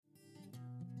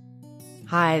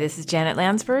Hi, this is Janet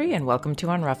Lansbury, and welcome to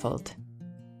Unruffled.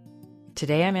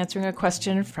 Today I'm answering a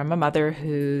question from a mother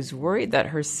who's worried that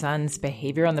her son's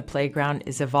behavior on the playground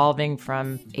is evolving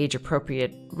from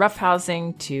age-appropriate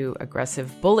roughhousing to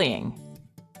aggressive bullying.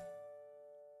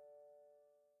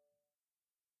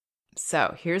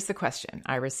 So here's the question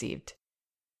I received.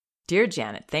 Dear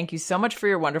Janet, thank you so much for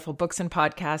your wonderful books and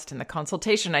podcast and the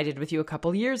consultation I did with you a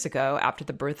couple years ago after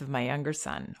the birth of my younger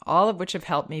son, all of which have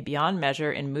helped me beyond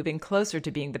measure in moving closer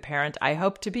to being the parent I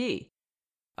hope to be.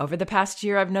 Over the past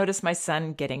year, I've noticed my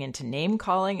son getting into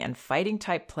name-calling and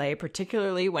fighting-type play,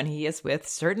 particularly when he is with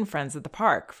certain friends at the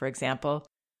park. For example,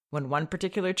 when one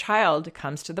particular child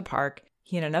comes to the park,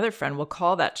 he and another friend will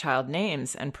call that child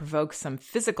names and provoke some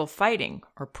physical fighting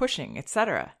or pushing,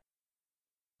 etc.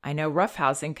 I know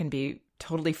roughhousing can be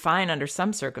totally fine under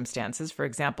some circumstances, for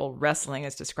example, wrestling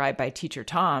as described by Teacher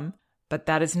Tom, but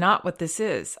that is not what this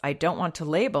is. I don't want to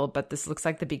label, but this looks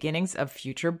like the beginnings of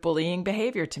future bullying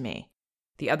behavior to me.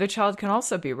 The other child can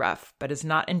also be rough, but is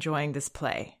not enjoying this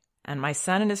play, and my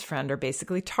son and his friend are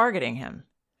basically targeting him.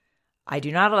 I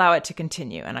do not allow it to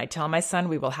continue, and I tell my son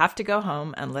we will have to go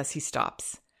home unless he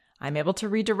stops. I'm able to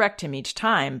redirect him each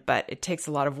time, but it takes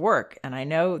a lot of work, and I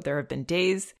know there have been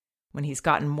days when he's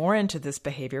gotten more into this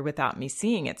behavior without me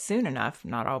seeing it soon enough,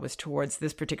 not always towards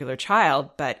this particular child,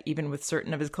 but even with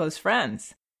certain of his close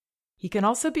friends. He can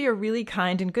also be a really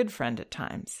kind and good friend at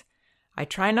times. I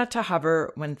try not to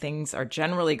hover when things are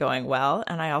generally going well,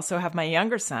 and I also have my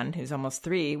younger son, who's almost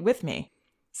 3, with me.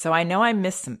 So I know I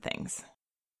miss some things.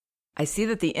 I see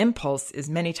that the impulse is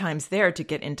many times there to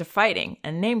get into fighting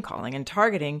and name-calling and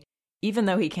targeting, even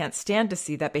though he can't stand to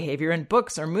see that behavior in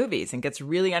books or movies and gets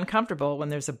really uncomfortable when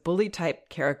there's a bully-type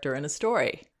character in a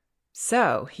story.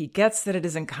 So he gets that it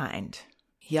isn't kind.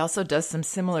 He also does some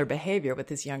similar behavior with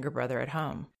his younger brother at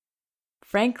home.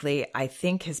 Frankly, I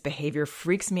think his behavior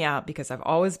freaks me out because I've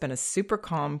always been a super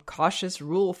calm, cautious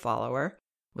rule follower,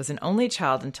 was an only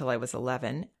child until I was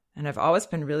 11, and I've always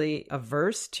been really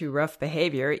averse to rough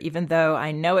behavior, even though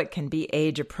I know it can be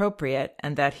age-appropriate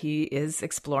and that he is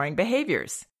exploring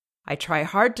behaviors. I try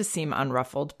hard to seem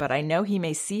unruffled, but I know he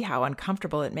may see how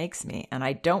uncomfortable it makes me, and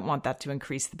I don't want that to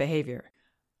increase the behavior.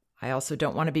 I also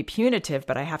don't want to be punitive,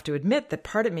 but I have to admit that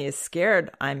part of me is scared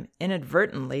I'm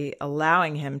inadvertently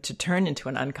allowing him to turn into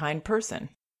an unkind person.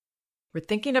 We're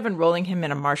thinking of enrolling him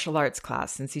in a martial arts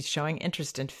class since he's showing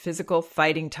interest in physical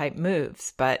fighting-type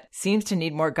moves, but seems to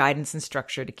need more guidance and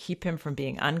structure to keep him from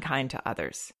being unkind to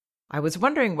others. I was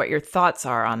wondering what your thoughts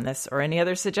are on this or any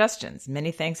other suggestions.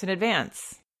 Many thanks in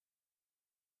advance.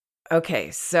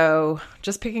 Okay, so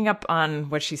just picking up on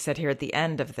what she said here at the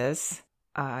end of this,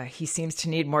 he seems to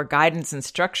need more guidance and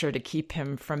structure to keep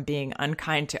him from being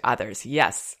unkind to others.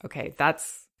 Yes, okay,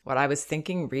 that's what I was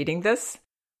thinking reading this.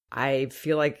 I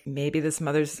feel like maybe this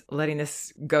mother's letting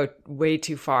this go way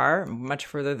too far, much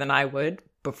further than I would,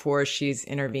 before she's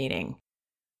intervening.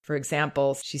 For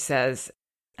example, she says,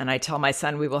 and I tell my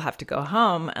son we will have to go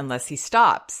home unless he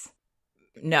stops.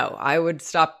 No, I would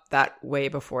stop that way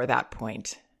before that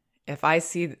point. If I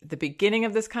see the beginning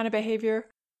of this kind of behavior,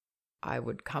 I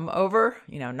would come over,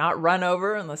 not run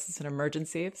over unless it's an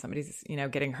emergency. If somebody's,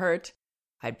 getting hurt,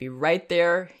 I'd be right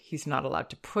there. He's not allowed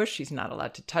to push. He's not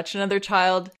allowed to touch another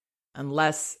child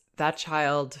unless that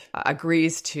child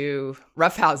agrees to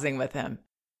roughhousing with him.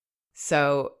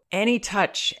 So any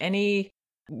touch, any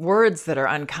words that are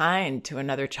unkind to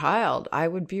another child, I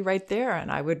would be right there and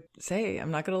I would say,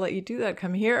 I'm not going to let you do that.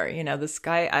 Come here. This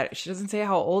guy, she doesn't say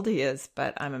how old he is,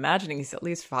 but I'm imagining he's at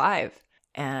least 5.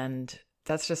 And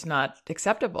that's just not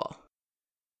acceptable.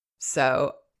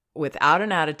 So without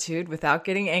an attitude, without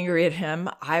getting angry at him,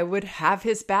 I would have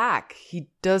his back.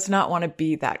 He does not want to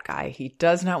be that guy. He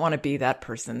does not want to be that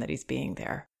person that he's being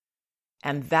there.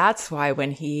 And that's why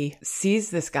when he sees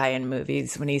this guy in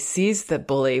movies, when he sees the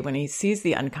bully, when he sees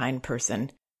the unkind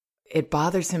person, it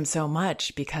bothers him so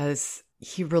much because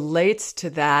he relates to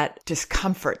that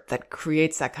discomfort that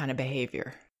creates that kind of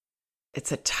behavior.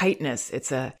 It's a tightness,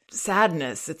 it's a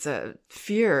sadness, it's a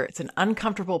fear, it's an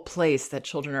uncomfortable place that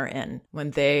children are in when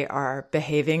they are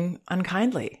behaving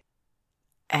unkindly.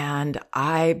 And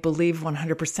I believe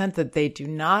 100% that they do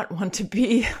not want to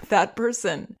be that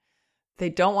person. They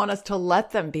don't want us to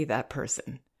let them be that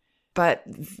person. But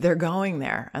they're going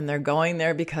there, and they're going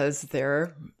there because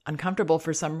they're uncomfortable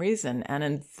for some reason. And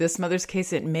in this mother's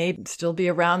case, it may still be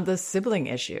around the sibling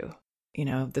issue.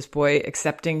 This boy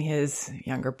accepting his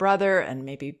younger brother and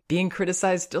maybe being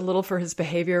criticized a little for his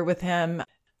behavior with him.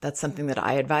 That's something that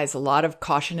I advise a lot of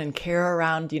caution and care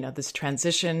around, this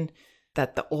transition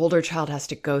that the older child has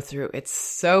to go through. It's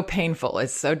so painful.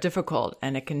 It's so difficult.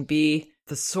 And it can be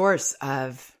the source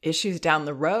of issues down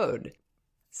the road.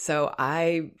 So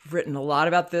I've written a lot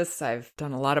about this. I've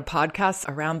done a lot of podcasts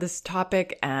around this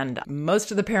topic, and most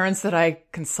of the parents that I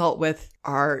consult with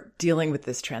are dealing with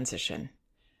this transition.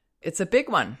 It's a big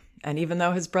one. And even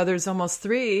though his brother's almost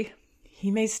 3, he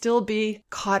may still be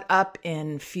caught up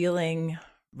in feeling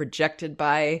rejected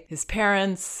by his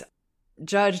parents,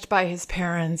 judged by his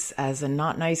parents as a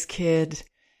not nice kid.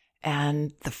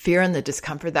 And the fear and the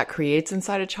discomfort that creates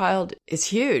inside a child is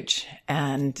huge.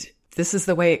 And this is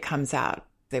the way it comes out.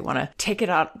 They want to take it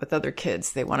out with other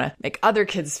kids. They want to make other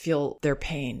kids feel their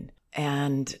pain.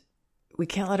 And we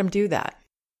can't let them do that.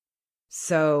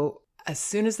 So as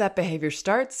soon as that behavior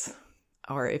starts,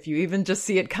 or if you even just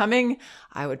see it coming,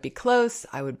 I would be close.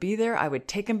 I would be there. I would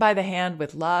take him by the hand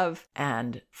with love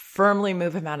and firmly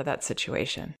move him out of that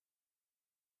situation.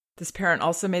 This parent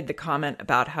also made the comment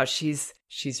about how she's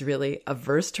really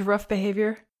averse to rough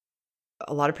behavior.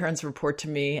 A lot of parents report to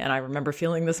me, and I remember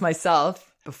feeling this myself,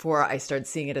 before I started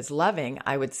seeing it as loving,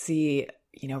 I would see,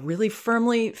 really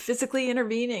firmly physically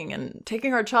intervening and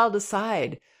taking our child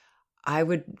aside. I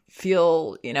would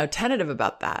feel, tentative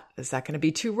about that. Is that going to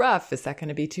be too rough? Is that going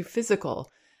to be too physical?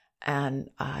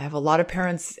 And I have a lot of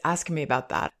parents asking me about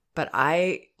that. But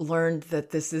I learned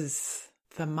that this is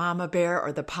the mama bear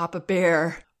or the papa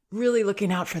bear really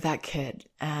looking out for that kid.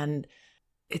 And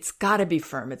it's got to be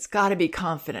firm. It's got to be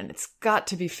confident. It's got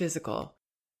to be physical.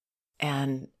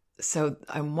 And so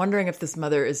I'm wondering if this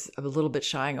mother is a little bit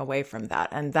shying away from that.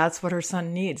 And that's what her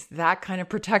son needs, that kind of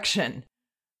protection,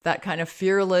 that kind of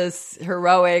fearless,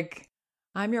 heroic,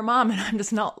 I'm your mom and I'm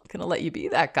just not going to let you be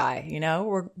that guy.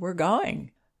 We're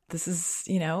going. This is,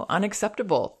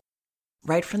 unacceptable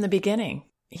right from the beginning.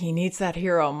 He needs that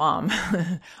hero mom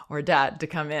or dad to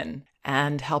come in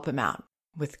and help him out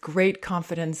with great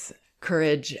confidence,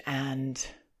 courage, and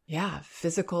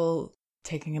physical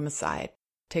taking him aside.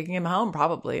 Taking him home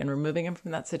probably and removing him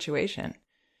from that situation.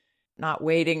 Not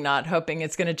waiting, not hoping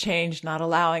it's going to change, not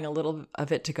allowing a little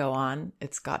of it to go on.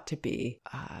 It's got to be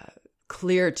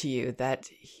clear to you that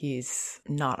he's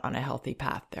not on a healthy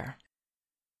path there.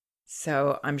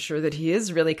 So I'm sure that he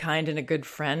is really kind and a good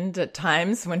friend at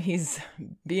times when he's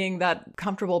being that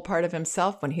comfortable part of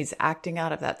himself, when he's acting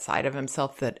out of that side of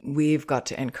himself that we've got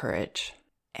to encourage.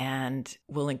 And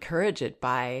we'll encourage it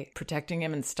by protecting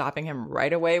him and stopping him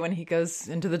right away when he goes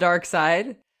into the dark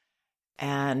side.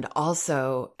 And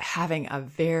also having a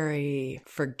very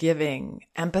forgiving,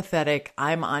 empathetic,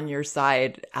 I'm on your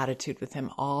side attitude with him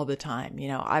all the time.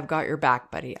 I've got your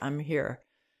back, buddy. I'm here.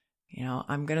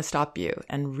 I'm going to stop you.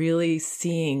 And really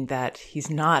seeing that he's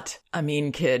not a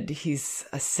mean kid. He's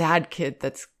a sad kid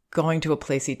that's going to a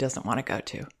place he doesn't want to go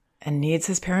to and needs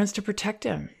his parents to protect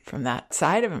him from that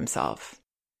side of himself.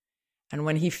 And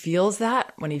when he feels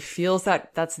that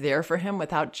that's there for him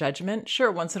without judgment, sure,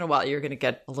 once in a while you're going to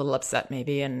get a little upset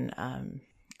maybe and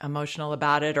emotional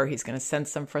about it, or he's going to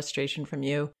sense some frustration from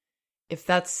you. If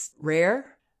that's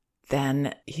rare,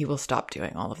 then he will stop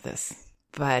doing all of this.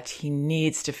 But he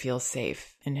needs to feel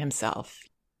safe in himself.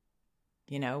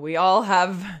 We all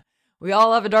have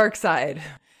a dark side,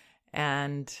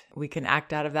 and we can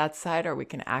act out of that side or we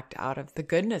can act out of the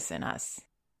goodness in us.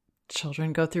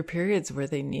 Children go through periods where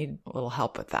they need a little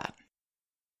help with that.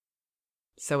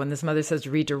 So when this mother says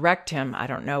redirect him, I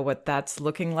don't know what that's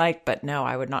looking like, but no,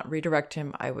 I would not redirect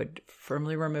him. I would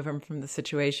firmly remove him from the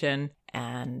situation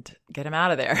and get him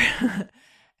out of there.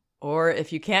 Or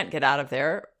if you can't get out of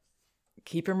there,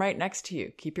 keep him right next to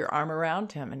you. Keep your arm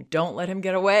around him and don't let him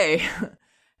get away.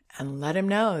 And let him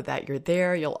know that you're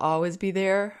there. You'll always be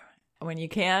there when you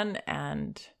can,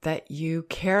 and that you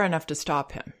care enough to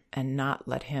stop him and not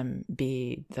let him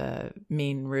be the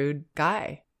mean, rude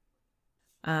guy.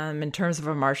 In terms of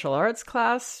a martial arts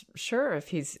class, sure, if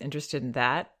he's interested in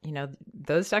that,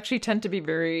 those actually tend to be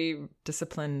very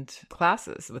disciplined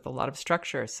classes with a lot of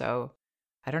structure. So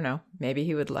I don't know, maybe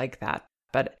he would like that.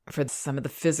 But for some of the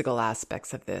physical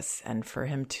aspects of this, and for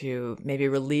him to maybe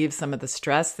relieve some of the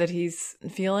stress that he's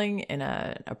feeling in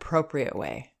an appropriate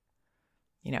way.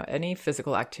 Any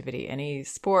physical activity, any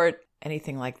sport,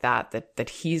 anything like that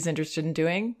he's interested in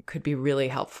doing could be really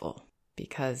helpful,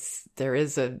 because there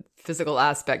is a physical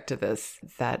aspect to this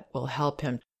that will help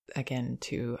him, again,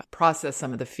 to process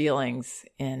some of the feelings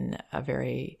in a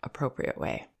very appropriate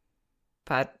way.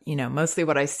 But, mostly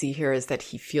what I see here is that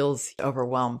he feels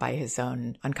overwhelmed by his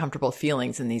own uncomfortable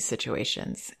feelings in these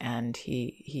situations. And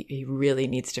he really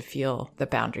needs to feel the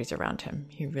boundaries around him.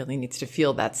 He really needs to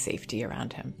feel that safety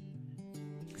around him.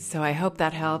 So I hope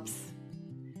that helps.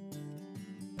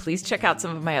 Please check out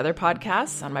some of my other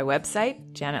podcasts on my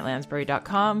website,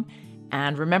 janetlansbury.com.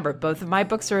 And remember, both of my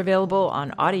books are available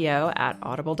on audio at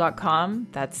audible.com.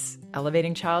 That's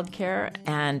Elevating Childcare,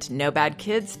 and No Bad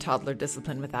Kids, Toddler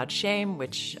Discipline Without Shame,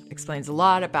 which explains a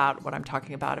lot about what I'm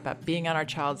talking about being on our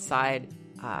child's side,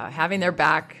 having their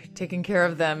back, taking care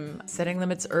of them, setting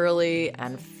limits early,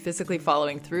 and physically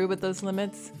following through with those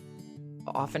limits.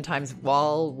 Oftentimes,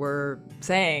 while we're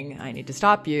saying, I need to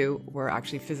stop you, we're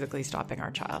actually physically stopping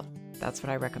our child. That's what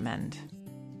I recommend.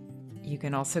 You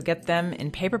can also get them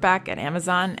in paperback at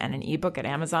Amazon and an ebook at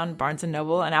Amazon, Barnes &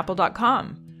 Noble, and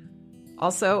Apple.com.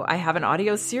 Also, I have an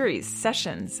audio series,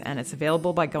 Sessions, and it's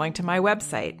available by going to my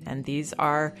website. And these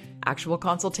are actual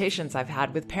consultations I've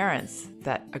had with parents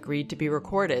that agreed to be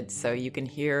recorded, so you can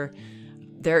hear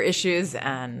their issues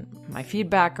and my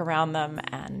feedback around them,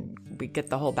 and we get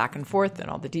the whole back and forth and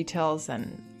all the details,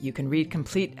 and you can read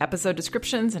complete episode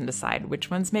descriptions and decide which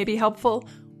ones may be helpful,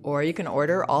 or you can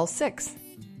order all 6.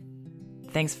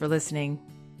 Thanks for listening.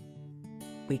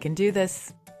 We can do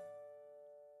this.